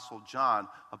Apostle John,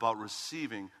 about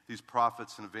receiving these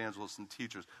prophets and evangelists and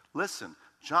teachers. Listen,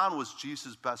 John was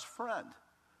Jesus' best friend.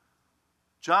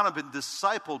 John had been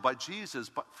discipled by Jesus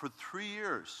for 3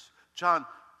 years. John,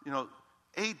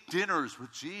 ate dinners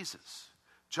with Jesus.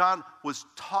 John was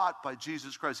taught by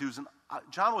Jesus Christ.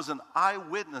 John was an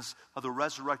eyewitness of the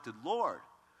resurrected Lord.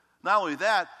 Not only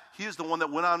that, he is the one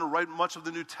that went on to write much of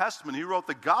the New Testament. He wrote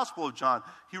the Gospel of John.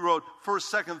 He wrote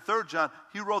 1st, 2nd, 3rd John.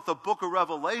 He wrote the book of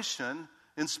Revelation,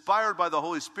 inspired by the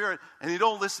Holy Spirit, and you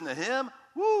don't listen to him?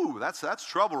 Woo, that's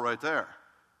trouble right there.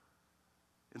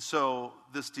 And so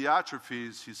this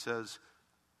Diotrephes, he says,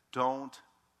 don't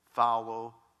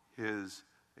follow his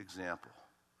example.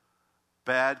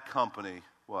 Bad company,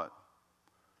 what?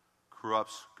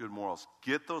 Corrupts good morals.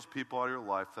 Get those people out of your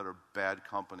life that are bad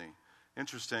company.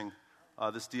 Interesting,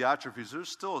 this Diotrephes, there's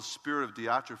still a spirit of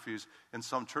Diotrephes in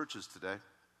some churches today.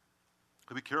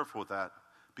 So be careful with that.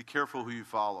 Be careful who you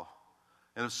follow.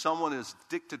 And if someone is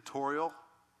dictatorial,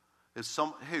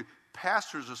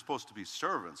 pastors are supposed to be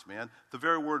servants, man. The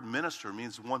very word minister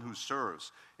means one who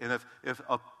serves. And if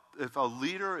a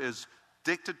leader is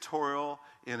dictatorial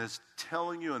and is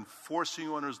telling you and forcing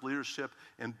you under his leadership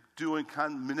and doing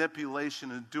kind of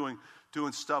manipulation and doing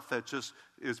stuff that just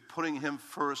is putting him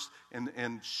first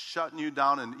and shutting you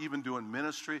down and even doing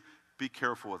ministry, be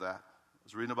careful with that. I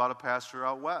was reading about a pastor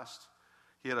out west.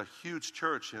 He had a huge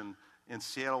church in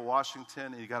Seattle,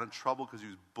 Washington, and he got in trouble because he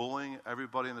was bullying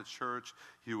everybody in the church.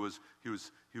 He was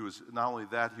not only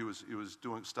that, he was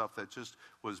doing stuff that just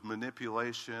was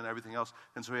manipulation, everything else.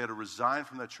 And so he had to resign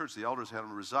from that church. The elders had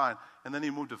him resign. And then he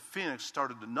moved to Phoenix,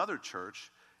 started another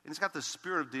church. And he's got the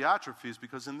spirit of Diotrephes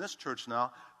because in this church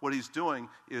now, what he's doing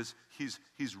is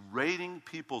he's rating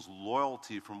people's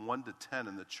loyalty from 1 to 10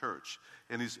 in the church.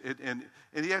 And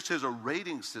he actually has a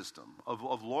rating system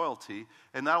of loyalty.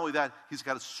 And not only that, he's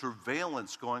got a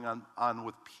surveillance going on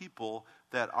with people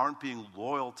that aren't being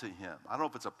loyal to him. I don't know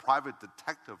if it's a private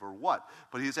detective or what,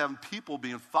 but he's having people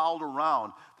being followed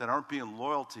around that aren't being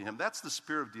loyal to him. That's the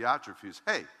spirit of Diotrephes.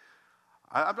 Hey,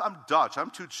 I'm Dutch. I'm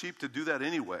too cheap to do that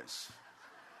anyways.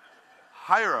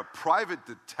 Hire a private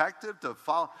detective to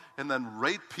follow and then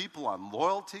rate people on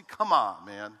loyalty? Come on,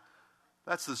 man.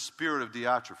 That's the spirit of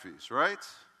Diotrephes, right?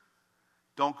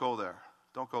 Don't go there.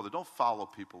 Don't go there. Don't follow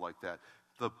people like that.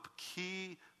 The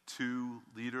key to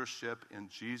leadership in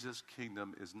Jesus'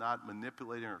 kingdom is not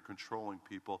manipulating or controlling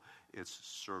people. It's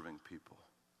serving people.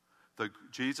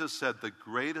 Jesus said, the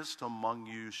greatest among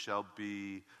you shall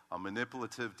be a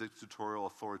manipulative, dictatorial,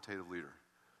 authoritative leader.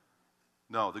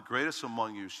 No, the greatest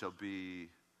among you shall be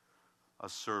a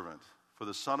servant. For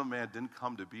the Son of Man didn't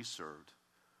come to be served,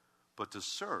 but to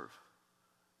serve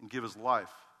and give his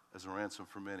life as a ransom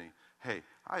for many. Hey,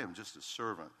 I am just a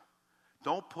servant.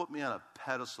 Don't put me on a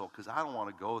pedestal because I don't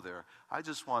want to go there. I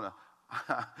just want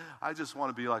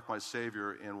to be like my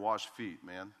Savior and wash feet,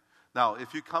 man. Now,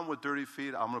 if you come with dirty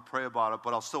feet, I'm going to pray about it,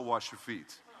 but I'll still wash your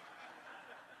feet.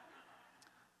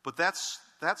 But that's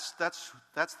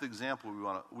the example we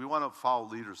want to. We want to follow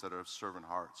leaders that are servant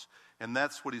hearts. And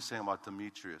that's what he's saying about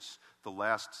Demetrius. The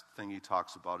last thing he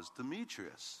talks about is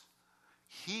Demetrius.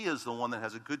 He is the one that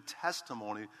has a good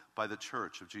testimony by the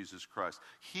church of Jesus Christ.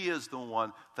 He is the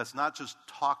one that's not just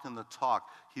talking the talk,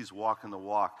 he's walking the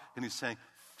walk. And he's saying,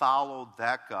 follow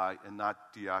that guy and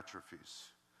not Diotrephes.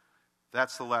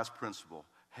 That's the last principle.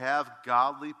 Have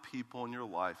godly people in your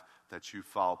life that you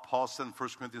follow. Paul said in 1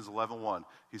 Corinthians 11:1,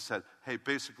 he said,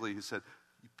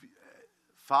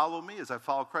 follow me as I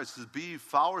follow Christ. He says, be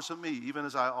followers of me, even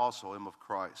as I also am of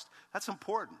Christ. That's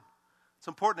important. It's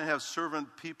important to have servant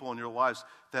people in your lives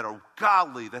that are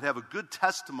godly, that have a good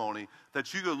testimony,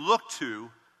 that you can look to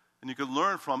and you can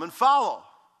learn from and follow.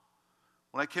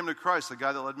 When I came to Christ, the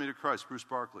guy that led me to Christ, Bruce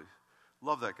Barkley,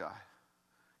 love that guy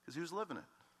because he was living it.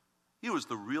 He was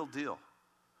the real deal.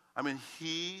 I mean,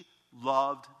 he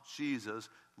loved Jesus,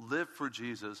 lived for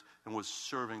Jesus, and was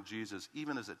serving Jesus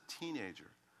even as a teenager.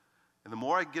 And the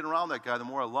more I get around that guy, the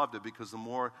more I loved it because the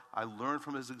more I learned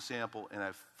from his example and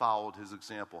I followed his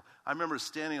example. I remember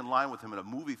standing in line with him in a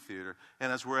movie theater,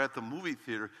 and as we're at the movie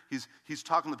theater, he's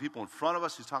talking to people in front of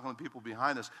us, he's talking to people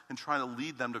behind us, and trying to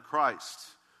lead them to Christ.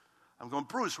 I'm going,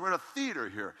 Bruce, we're at a theater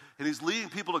here, and he's leading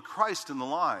people to Christ in the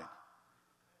line.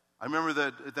 I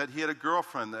remember that he had a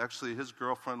girlfriend. Actually, his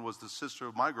girlfriend was the sister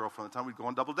of my girlfriend at the time. We'd go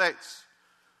on double dates.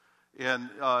 And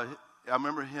I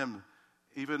remember him,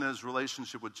 even his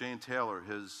relationship with Jane Taylor,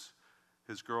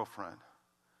 his girlfriend,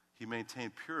 he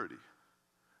maintained purity.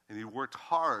 And he worked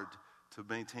hard to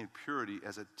maintain purity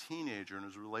as a teenager in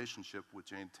his relationship with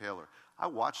Jane Taylor. I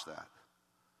watched that.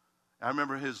 I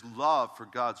remember his love for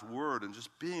God's Word and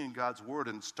just being in God's Word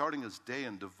and starting his day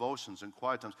in devotions and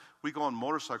quiet times. We'd go on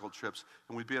motorcycle trips,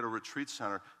 and we'd be at a retreat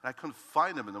center, and I couldn't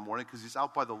find him in the morning because he's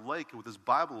out by the lake with his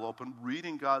Bible open,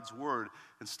 reading God's Word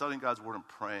and studying God's Word and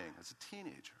praying as a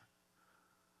teenager.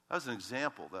 That was an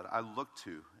example that I looked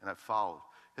to and I followed.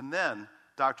 And then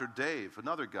Dr. Dave,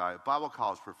 another guy, a Bible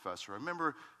college professor. I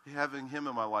remember having him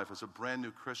in my life as a brand new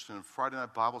Christian and Friday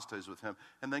night Bible studies with him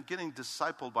and then getting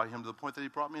discipled by him to the point that he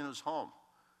brought me in his home.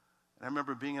 And I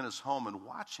remember being in his home and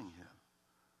watching him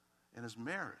in his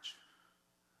marriage.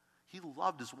 He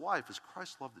loved his wife as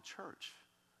Christ loved the church.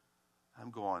 I'm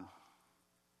going,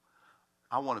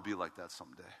 I want to be like that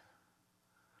someday.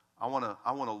 I want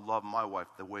to love my wife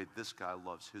the way this guy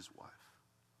loves his wife.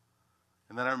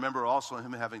 And then I remember also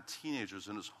him having teenagers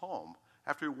in his home.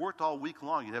 After he worked all week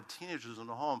long, he'd have teenagers in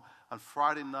the home on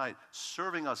Friday night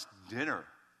serving us dinner.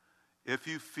 If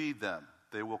you feed them,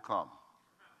 they will come.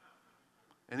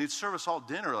 And he'd serve us all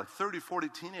dinner, like 30, 40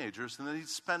 teenagers, and then he'd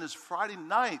spend his Friday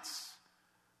nights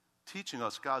teaching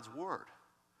us God's Word.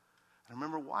 And I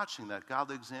remember watching that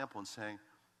godly example and saying,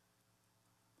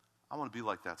 I want to be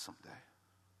like that someday,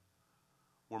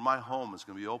 where my home is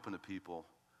going to be open to people.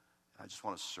 I just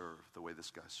want to serve the way this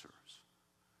guy serves.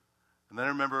 And then I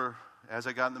remember, as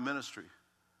I got in the ministry,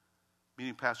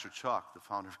 meeting Pastor Chuck, the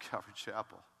founder of Calvary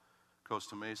Chapel,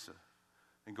 Costa Mesa,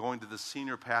 and going to the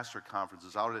senior pastor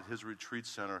conferences out at his retreat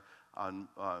center on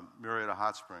Marietta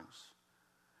Hot Springs.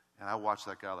 And I watched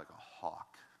that guy like a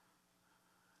hawk.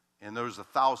 And there was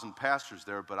 1,000 pastors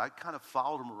there, but I kind of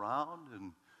followed him around,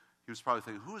 and he was probably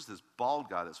thinking, who is this bald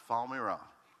guy that's following me around?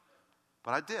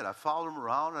 But I did. I followed him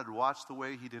around. I'd watch the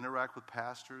way he'd interact with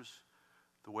pastors,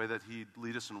 the way that he'd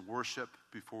lead us in worship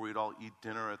before we'd all eat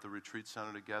dinner at the retreat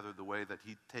center together, the way that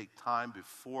he'd take time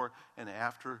before and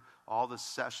after all the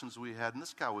sessions we had. And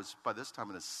this guy was, by this time,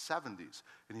 in his 70s,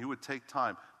 and he would take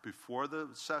time before the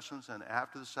sessions and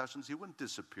after the sessions. He wouldn't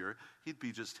disappear. He'd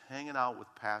be just hanging out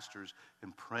with pastors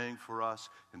and praying for us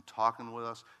and talking with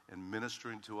us and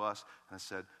ministering to us. And I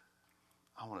said,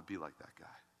 I want to be like that guy.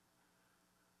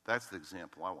 That's the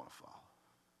example I want to follow.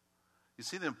 You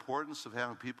see the importance of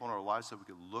having people in our lives that we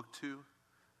can look to? And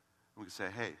we can say,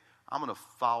 hey, I'm going to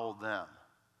follow them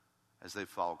as they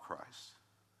follow Christ.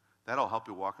 That'll help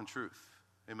you walk in truth.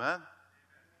 Amen?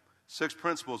 6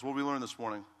 principles. What we learned this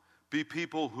morning? Be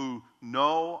people who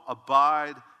know,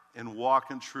 abide, and walk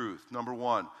in truth. Number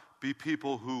 1, be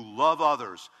people who love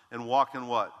others and walk in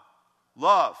what?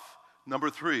 Love. Number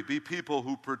 3, be people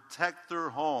who protect their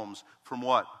homes from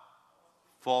what?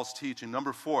 False teaching.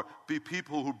 Number 4, be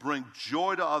people who bring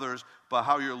joy to others by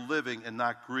how you're living and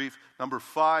not grief. Number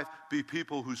 5, be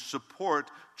people who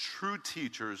support true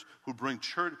teachers who bring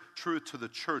truth to the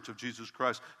church of Jesus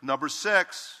Christ. Number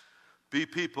 6, be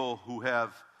people who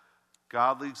have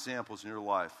godly examples in your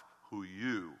life who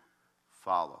you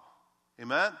follow.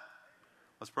 Amen?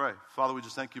 Let's pray. Father, we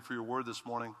just thank you for your word this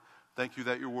morning. Thank you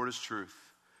that your word is truth.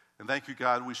 And thank you,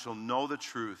 God, we shall know the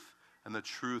truth, and the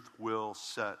truth will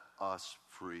set us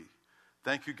free.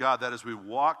 Thank you, God, that as we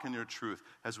walk in your truth,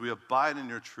 as we abide in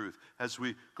your truth, as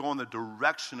we go in the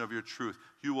direction of your truth,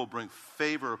 you will bring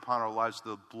favor upon our lives.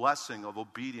 The blessing of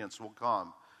obedience will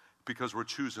come because we're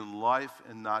choosing life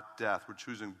and not death. We're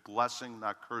choosing blessing,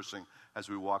 not cursing, as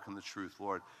we walk in the truth,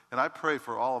 Lord. And I pray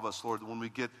for all of us, Lord, when we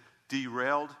get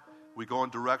derailed, we go in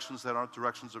directions that aren't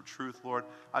directions of truth, Lord.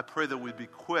 I pray that we'd be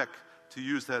quick to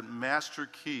use that master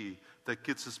key that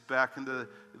gets us back into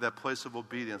that place of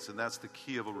obedience, and that's the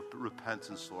key of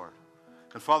repentance, Lord.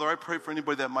 And Father, I pray for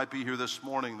anybody that might be here this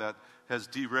morning that has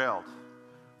derailed.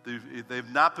 They've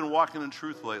not been walking in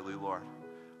truth lately, Lord.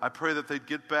 I pray that they'd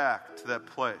get back to that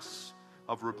place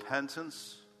of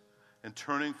repentance and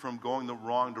turning from going the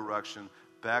wrong direction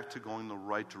back to going the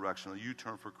right direction, a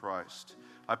U-turn for Christ.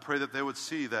 I pray that they would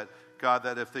see that, God,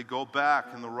 that if they go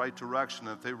back in the right direction,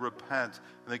 if they repent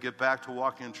and they get back to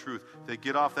walking in truth, they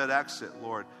get off that exit,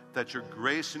 Lord, that your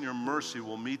grace and your mercy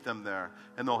will meet them there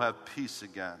and they'll have peace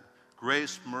again.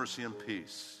 Grace, mercy, and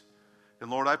peace.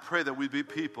 And Lord, I pray that we be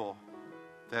people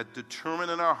that determine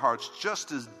in our hearts,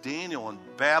 just as Daniel in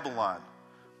Babylon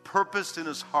purposed in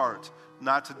his heart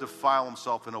not to defile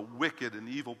himself in a wicked and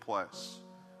evil place.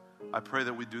 I pray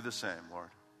that we do the same, Lord,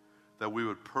 that we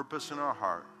would purpose in our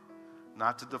heart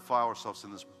not to defile ourselves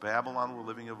in this Babylon we're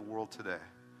living in a world today.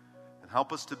 And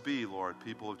help us to be, Lord,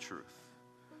 people of truth.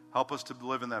 Help us to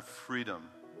live in that freedom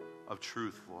of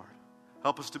truth, Lord.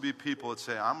 Help us to be people that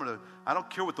say, I don't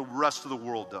care what the rest of the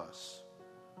world does.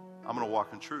 I'm going to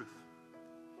walk in truth.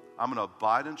 I'm going to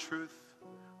abide in truth.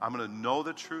 I'm going to know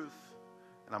the truth.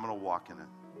 And I'm going to walk in it.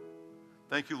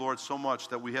 Thank you, Lord, so much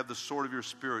that we have the sword of your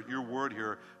Spirit, your word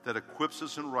here, that equips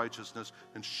us in righteousness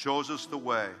and shows us the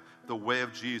way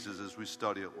of Jesus as we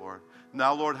study it, Lord.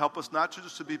 Now, Lord, help us not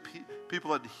just to be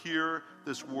people that hear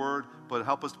this word, but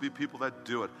help us to be people that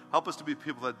do it. Help us to be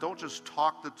people that don't just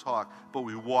talk the talk, but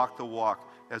we walk the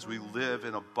walk as we live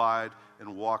and abide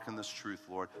and walk in this truth,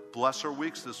 Lord. Bless our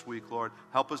weeks this week, Lord.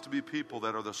 Help us to be people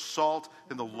that are the salt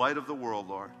and the light of the world,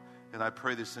 Lord. And I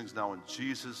pray these things now in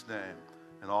Jesus' name.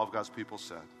 And all of God's people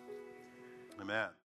said, amen.